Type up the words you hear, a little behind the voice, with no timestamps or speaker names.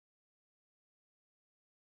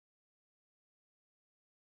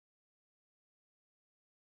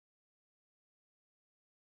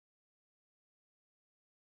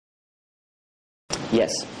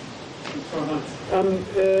Yes.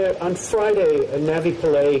 On Friday, Navi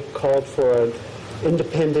Pillay called for an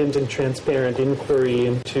independent and transparent inquiry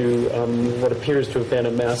into what appears to have been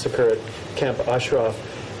a massacre at Camp Ashraf.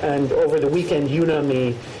 And over the weekend,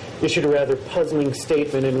 UNAMI issued a rather puzzling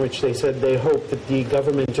statement in which they said they hope that the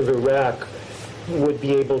government of Iraq would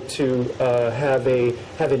be able to have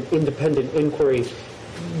an independent inquiry.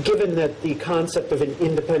 Given that the concept of an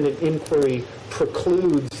independent inquiry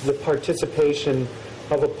precludes the participation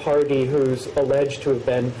of a party who's alleged to have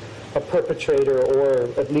been a perpetrator or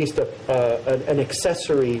at least an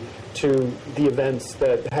accessory to the events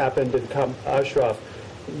that happened in Camp Ashraf,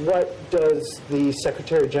 what does the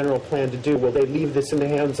Secretary General plan to do? Will they leave this in the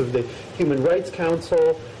hands of the Human Rights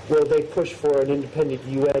Council? Will they push for an independent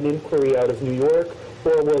UN inquiry out of New York?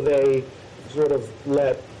 Or will they sort of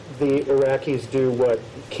let the Iraqis do what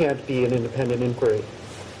can't be an independent inquiry?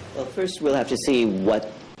 Well, first we'll have to see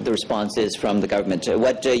what the response is from the government.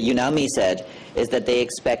 What UNAMI said is that they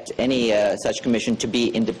expect any such commission to be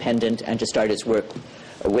independent and to start its work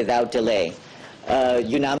without delay.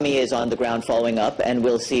 UNAMI is on the ground following up, and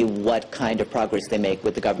we'll see what kind of progress they make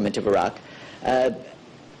with the government of Iraq.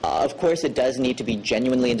 Of course, it does need to be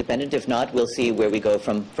genuinely independent. If not, we'll see where we go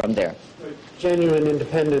from there. Genuine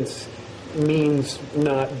independence means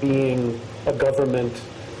not being a government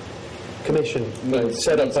commission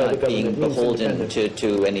set up by the government. Being beholden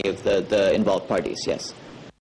to any of the involved parties, yes.